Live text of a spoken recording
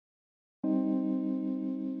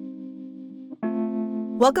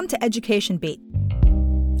Welcome to Education Beat.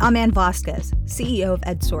 I'm Ann Vasquez, CEO of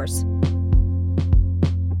EdSource.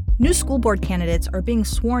 New school board candidates are being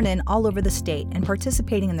sworn in all over the state and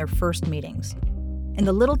participating in their first meetings. In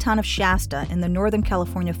the little town of Shasta in the Northern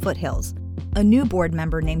California foothills, a new board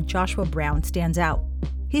member named Joshua Brown stands out.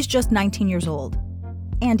 He's just 19 years old,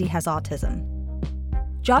 and he has autism.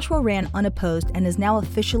 Joshua ran unopposed and is now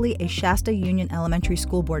officially a Shasta Union Elementary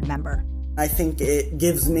School Board member. I think it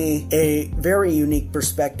gives me a very unique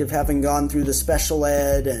perspective, having gone through the special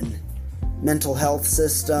ed and mental health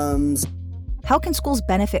systems. How can schools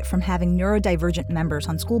benefit from having neurodivergent members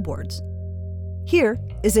on school boards? Here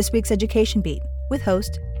is this week's Education Beat with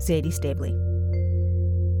host Zadie Stabley.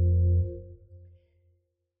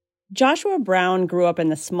 Joshua Brown grew up in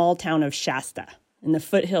the small town of Shasta, in the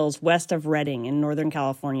foothills west of Redding in Northern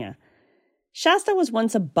California. Shasta was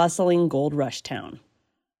once a bustling gold rush town.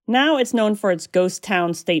 Now it's known for its Ghost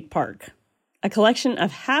Town State Park, a collection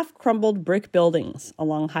of half-crumbled brick buildings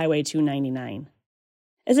along Highway 299.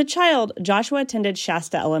 As a child, Joshua attended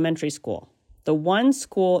Shasta Elementary School, the one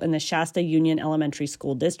school in the Shasta Union Elementary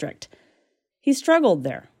School District. He struggled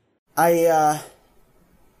there. I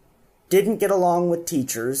didn't get along with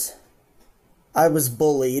teachers. I was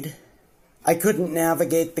bullied. I couldn't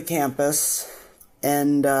navigate the campus.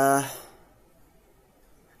 And I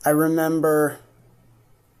remember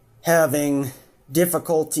having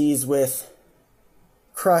difficulties with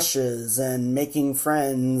crushes and making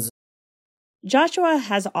friends. Joshua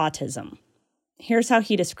has autism. Here's how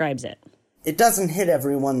he describes it. It doesn't hit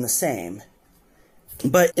everyone the same,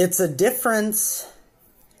 but it's a difference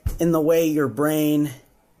in the way your brain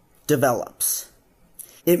develops.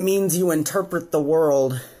 It means you interpret the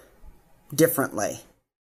world differently.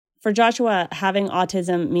 For Joshua, having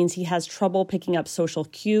autism means he has trouble picking up social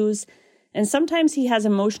cues, and sometimes he has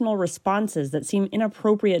emotional responses that seem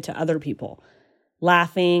inappropriate to other people.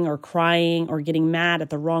 Laughing or crying or getting mad at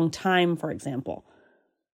the wrong time, for example.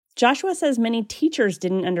 Joshua says many teachers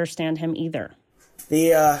didn't understand him either.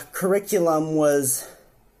 The curriculum was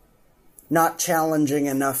not challenging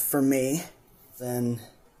enough for me, and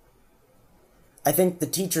I think the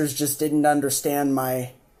teachers just didn't understand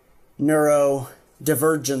my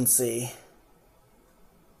neurodivergency,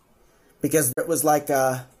 because it was like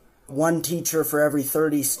one teacher for every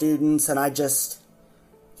 30 students, and I just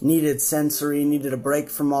needed a break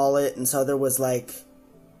from all it, and so there was like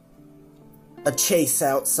a chase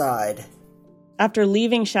outside. After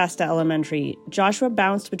leaving Shasta Elementary, Joshua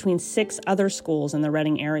bounced between 6 other schools in the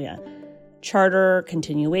Redding area. Charter,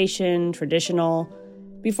 continuation, traditional,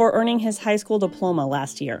 before earning his high school diploma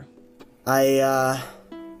last year. I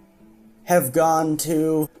have gone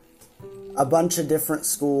to a bunch of different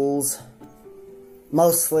schools,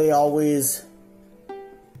 mostly always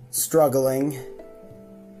struggling,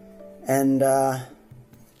 and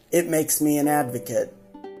it makes me an advocate.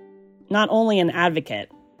 Not only an advocate,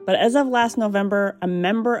 but as of last November, a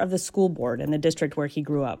member of the school board in the district where he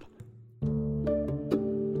grew up.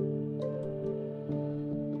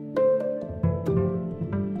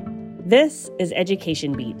 This is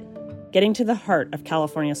Education Beat, getting to the heart of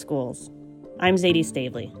California schools. I'm Zadie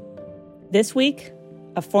Stabley. This week,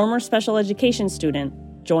 a former special education student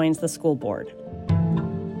joins the school board.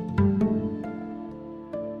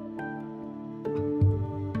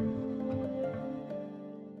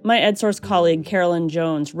 My EdSource colleague, Carolyn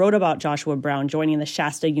Jones, wrote about Joshua Brown joining the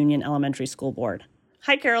Shasta Union Elementary School Board.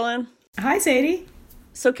 Hi, Carolyn. Hi, Zadie.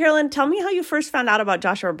 So, Carolyn, tell me how you first found out about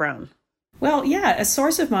Joshua Brown. Well, yeah, a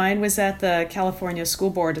source of mine was at the California School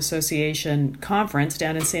Board Association conference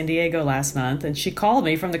down in San Diego last month, and she called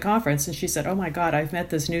me from the conference, and she said, "Oh my God, I've met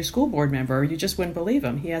this new school board member. You just wouldn't believe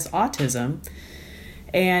him. He has autism,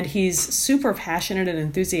 and he's super passionate and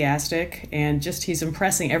enthusiastic, and just he's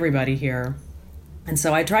impressing everybody here." And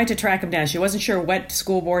so I tried to track him down. She wasn't sure what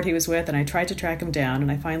school board he was with, and I tried to track him down,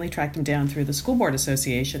 and I finally tracked him down through the School Board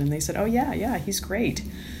Association, and they said, "Oh, yeah, he's great."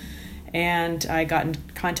 And I got in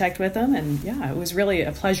contact with him, and yeah, it was really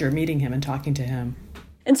a pleasure meeting him and talking to him.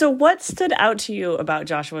 And so what stood out to you about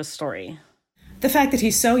Joshua's story? The fact that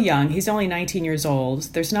he's so young. He's only 19 years old.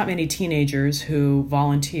 There's not many teenagers who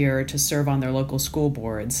volunteer to serve on their local school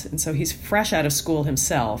boards. And so he's fresh out of school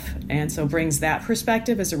himself, and so brings that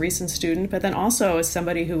perspective as a recent student, but then also as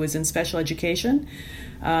somebody who was in special education.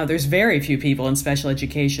 There's very few people in special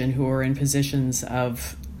education who are in positions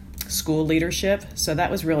of school leadership. So that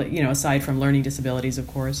was really, aside from learning disabilities, of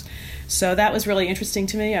course. So that was really interesting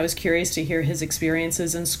to me. I was curious to hear his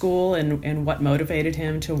experiences in school and what motivated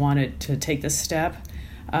him to want to take this step.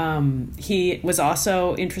 He was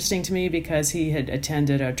also interesting to me because he had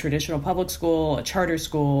attended a traditional public school, a charter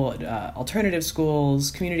school, alternative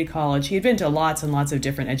schools, community college. He had been to lots and lots of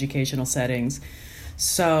different educational settings.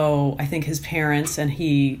 So I think his parents and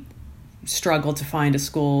he struggled to find a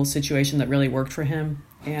school situation that really worked for him.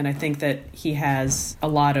 And I think that he has a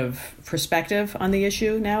lot of perspective on the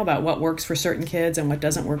issue now about what works for certain kids and what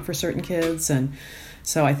doesn't work for certain kids. And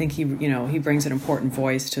so I think he brings an important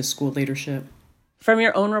voice to school leadership. From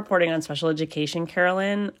your own reporting on special education,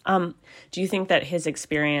 Carolyn, do you think that his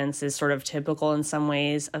experience is sort of typical in some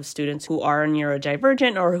ways of students who are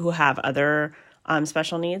neurodivergent or who have other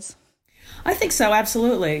special needs? I think so,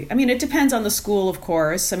 absolutely. I mean, it depends on the school, of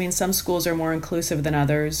course. I mean, some schools are more inclusive than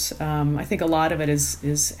others. I think a lot of it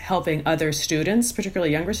is helping other students,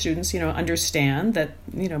 particularly younger students, understand that,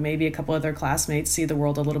 maybe a couple of their classmates see the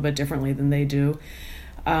world a little bit differently than they do.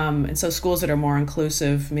 And so schools that are more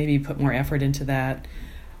inclusive maybe put more effort into that.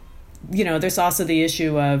 There's also the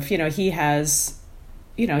issue of, he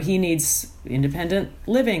needs independent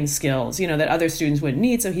living skills, that other students wouldn't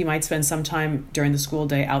need. So he might spend some time during the school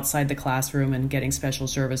day outside the classroom and getting special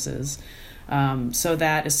services. So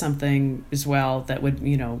that is something as well that would,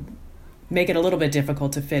 make it a little bit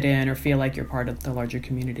difficult to fit in or feel like you're part of the larger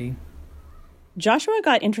community. Joshua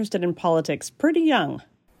got interested in politics pretty young.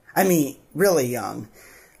 I mean, really young.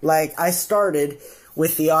 Like, I started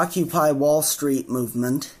with the Occupy Wall Street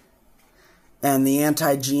movement and the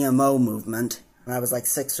anti-GMO movement when I was like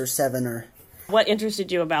 6 or 7 or... What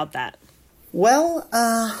interested you about that? Well,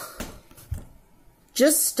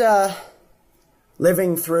 just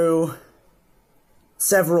living through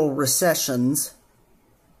several recessions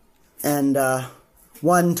and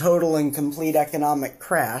one total and complete economic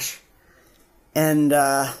crash, and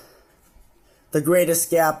the greatest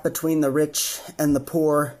gap between the rich and the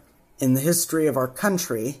poor in the history of our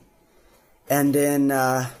country, and in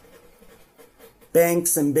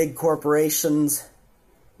banks and big corporations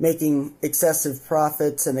making excessive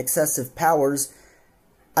profits and excessive powers.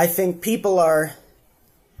 I think people are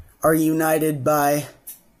united by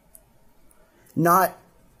not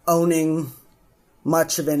owning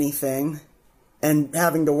much of anything and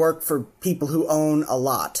having to work for people who own a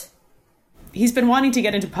lot. He's been wanting to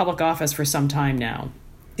get into public office for some time now.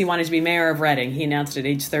 He wanted to be mayor of Reading. He announced at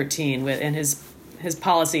age 13, and his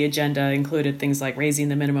policy agenda included things like raising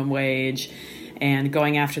the minimum wage and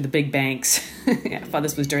going after the big banks. I thought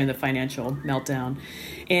this was during the financial meltdown.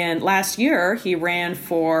 And last year, he ran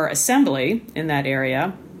for assembly in that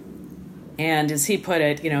area. And as he put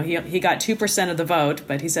it, he got 2% of the vote,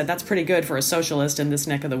 but he said that's pretty good for a socialist in this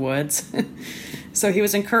neck of the woods. So he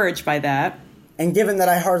was encouraged by that. And given that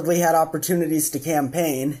I hardly had opportunities to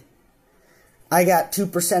campaign, I got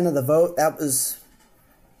 2% of the vote. That was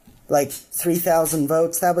like 3,000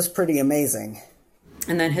 votes. That was pretty amazing.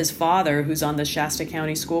 And then his father, who's on the Shasta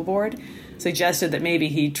County School Board, suggested that maybe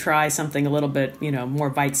he try something a little bit, more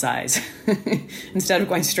bite-sized instead of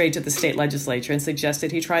going straight to the state legislature, and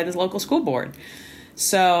suggested he try the local school board.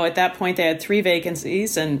 So at that point, they had 3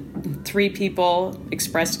 vacancies, and 3 people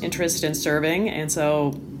expressed interest in serving, and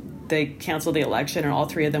so they canceled the election, and all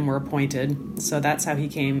 3 of them were appointed. So that's how he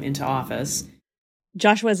came into office.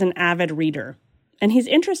 Joshua is an avid reader, and he's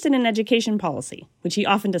interested in education policy, which he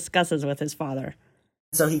often discusses with his father.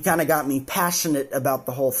 So he kind of got me passionate about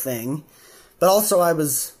the whole thing. But also I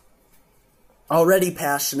was already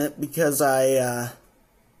passionate because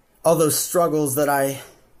all those struggles that I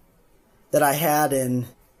had in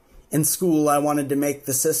school, I wanted to make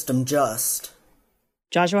the system just.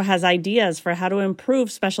 Joshua has ideas for how to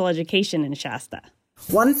improve special education in Shasta.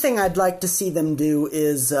 One thing I'd like to see them do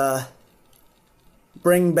is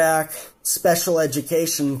bring back special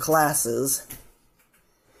education classes.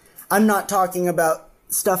 I'm not talking about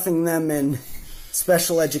stuffing them in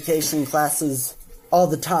special education classes all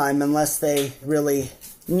the time unless they really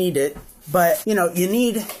need it. But, you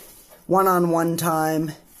need one-on-one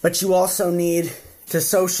time, but you also need to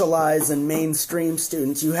socialize and mainstream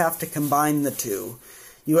students. You have to combine the two.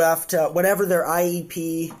 You have to, whatever their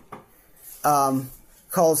IEP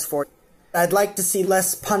calls for. I'd like to see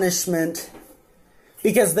less punishment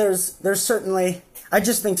because there's certainly, I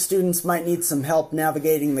just think students might need some help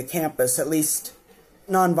navigating the campus. At least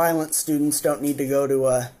nonviolent students don't need to go to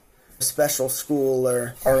a special school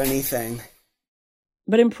or anything.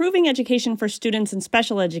 But improving education for students in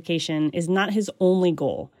special education is not his only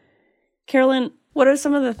goal. Carolyn, What are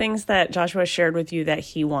some of the things that Joshua shared with you that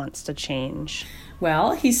he wants to change?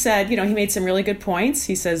 Well, he said, he made some really good points.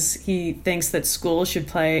 He says he thinks that schools should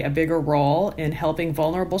play a bigger role in helping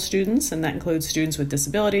vulnerable students, and that includes students with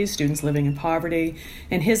disabilities, students living in poverty.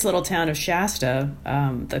 In his little town of Shasta,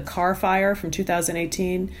 the Carr fire from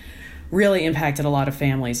 2018 really impacted a lot of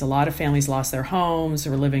families. A lot of families lost their homes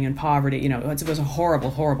or were living in poverty. It was a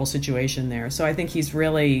horrible, horrible situation there. So I think he's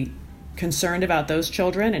really concerned about those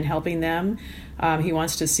children and helping them. He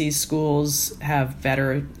wants to see schools have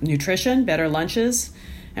better nutrition, better lunches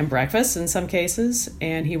and breakfasts in some cases.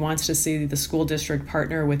 And he wants to see the school district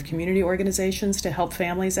partner with community organizations to help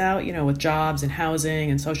families out, with jobs and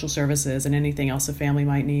housing and social services and anything else a family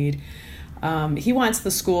might need. He wants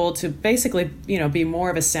the school to basically, be more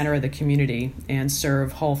of a center of the community and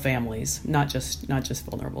serve whole families, not just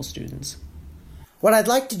vulnerable students. What I'd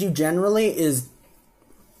like to do generally is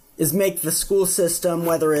make the school system,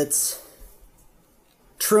 whether it's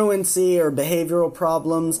truancy or behavioral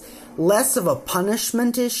problems, less of a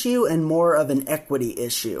punishment issue and more of an equity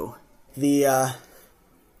issue. The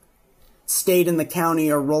state and the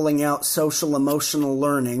county are rolling out social emotional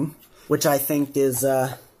learning, which I think is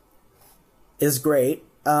great.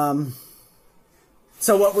 So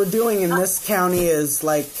what we're doing in this county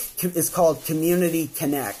is called Community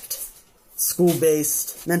Connect,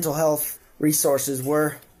 school-based mental health resources.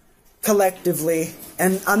 We're collectively,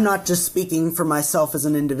 and I'm not just speaking for myself as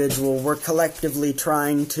an individual, we're collectively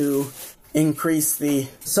trying to increase the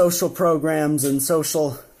social programs and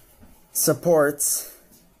social supports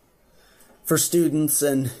for students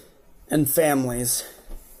and families,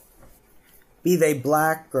 be they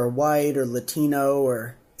black or white or Latino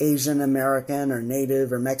or Asian American or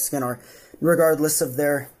Native or Mexican, or regardless of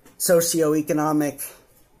their socioeconomic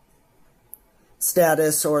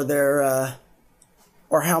status or their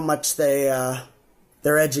or how much they're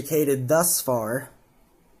educated thus far.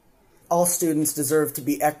 All students deserve to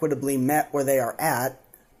be equitably met where they are at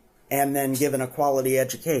and then given a quality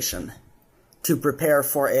education to prepare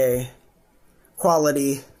for a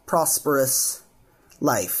quality, prosperous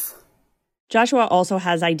life. Joshua also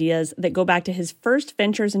has ideas that go back to his first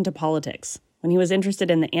ventures into politics, when he was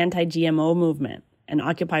interested in the anti-GMO movement and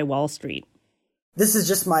Occupy Wall Street. This is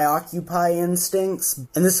just my Occupy instincts,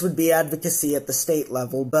 and this would be advocacy at the state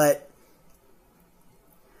level, but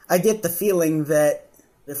I get the feeling that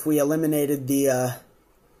if we eliminated the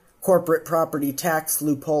corporate property tax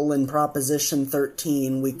loophole in Proposition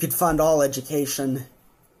 13, we could fund all education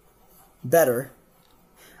better.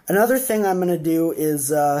 Another thing I'm going to do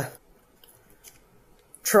is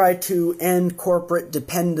try to end corporate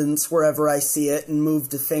dependence wherever I see it and move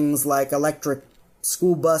to things like electric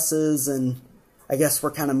school buses, and I guess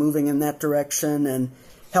we're kind of moving in that direction, and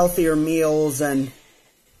healthier meals and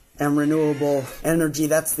renewable energy.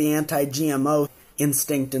 That's the anti-GMO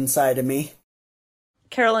instinct inside of me.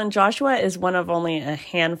 Carolyn, Joshua is one of only a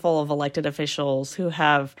handful of elected officials who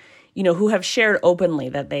have shared openly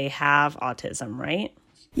that they have autism, right?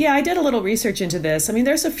 Yeah, I did a little research into this. I mean,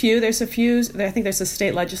 there's a few. I think there's a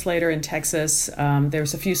state legislator in Texas.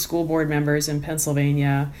 There's a few school board members in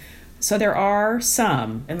Pennsylvania. So there are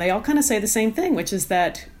some, and they all kind of say the same thing, which is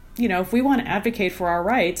that, if we want to advocate for our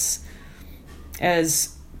rights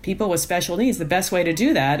as people with special needs, the best way to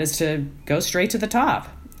do that is to go straight to the top.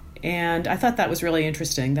 And I thought that was really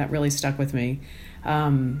interesting. That really stuck with me.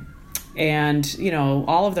 And,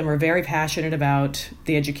 all of them are very passionate about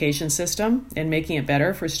the education system and making it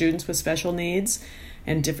better for students with special needs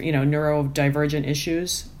and different, neurodivergent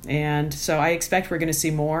issues. And so I expect we're going to see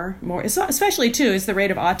more, especially too, as the rate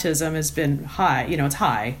of autism has been high, it's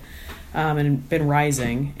high and been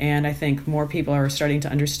rising. And I think more people are starting to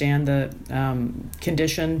understand the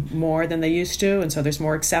condition more than they used to. And so there's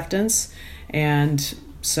more acceptance. And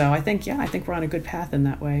so I think we're on a good path in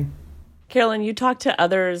that way. Carolyn, you talked to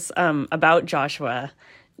others about Joshua.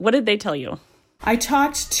 What did they tell you? I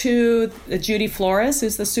talked to Judy Flores,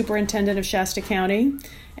 who's the superintendent of Shasta County,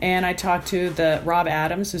 and I talked to Rob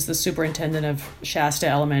Adams, who's the superintendent of Shasta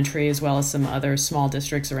Elementary, as well as some other small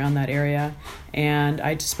districts around that area. And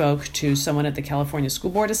I spoke to someone at the California School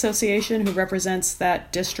Board Association who represents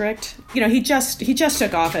that district. He just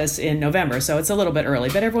took office in November, so it's a little bit early.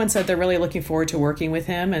 But everyone said they're really looking forward to working with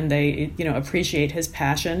him, and they appreciate his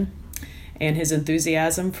passion and his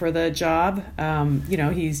enthusiasm for the job.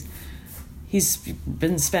 He's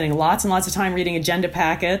been spending lots and lots of time reading agenda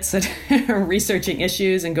packets and researching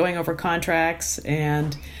issues and going over contracts.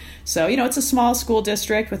 And so, it's a small school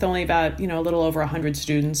district with only about, a little over 100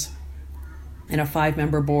 students and a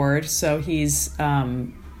 5-member board. So he's,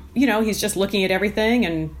 he's just looking at everything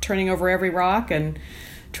and turning over every rock and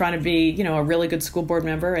trying to be, a really good school board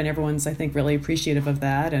member, and everyone's, I think, really appreciative of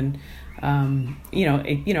that, and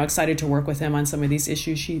excited to work with him on some of these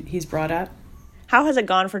issues he's brought up. How has it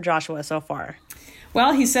gone for Joshua so far?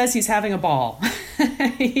 Well, he says he's having a ball.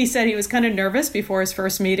 He said he was kind of nervous before his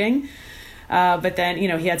first meeting. But then,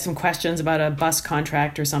 he had some questions about a bus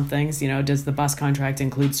contract or something. Does the bus contract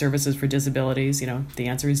include services for disabilities? The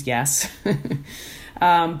answer is yes.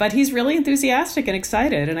 But he's really enthusiastic and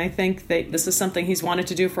excited. And I think that this is something he's wanted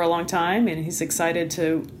to do for a long time. And he's excited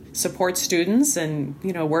to support students and,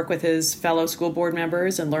 work with his fellow school board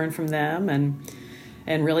members and learn from them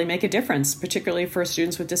and really make a difference, particularly for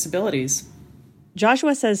students with disabilities.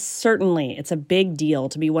 Joshua says certainly it's a big deal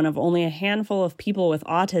to be one of only a handful of people with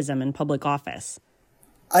autism in public office.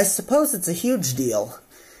 I suppose it's a huge deal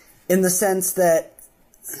in the sense that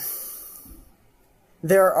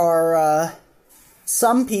there are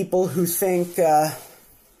some people who think,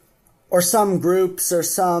 or some groups or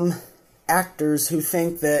some actors who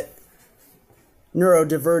think that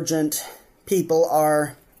neurodivergent people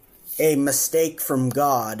are a mistake from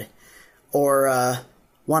God, or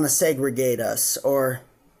want to segregate us, I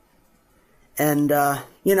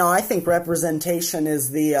think representation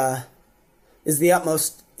is the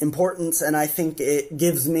utmost importance, and I think it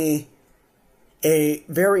gives me a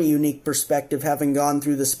very unique perspective, having gone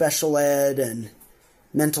through the special ed and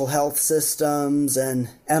mental health systems and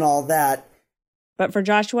all that. But for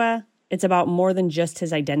Joshua, it's about more than just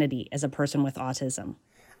his identity as a person with autism.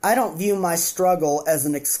 I don't view my struggle as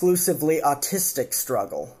an exclusively autistic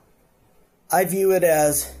struggle. I view it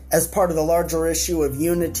as part of the larger issue of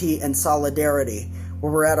unity and solidarity,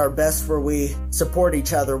 where we're at our best, where we support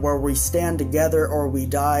each other, where we stand together or we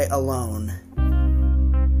die alone.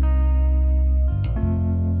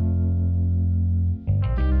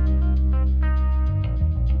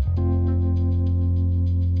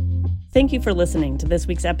 Thank you for listening to this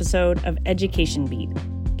week's episode of Education Beat,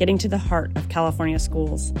 Getting to the Heart of California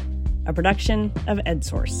Schools, a production of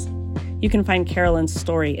EdSource. You can find Carolyn's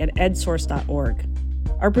story at edsource.org.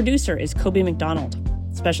 Our producer is Kobe McDonald.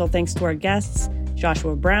 Special thanks to our guests,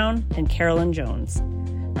 Joshua Brown and Carolyn Jones.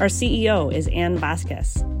 Our CEO is Ann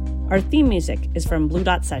Vasquez. Our theme music is from Blue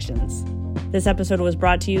Dot Sessions. This episode was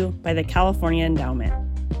brought to you by the California Endowment.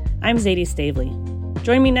 I'm Zadie Stavely.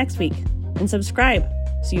 Join me next week and subscribe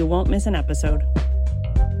so you won't miss an episode.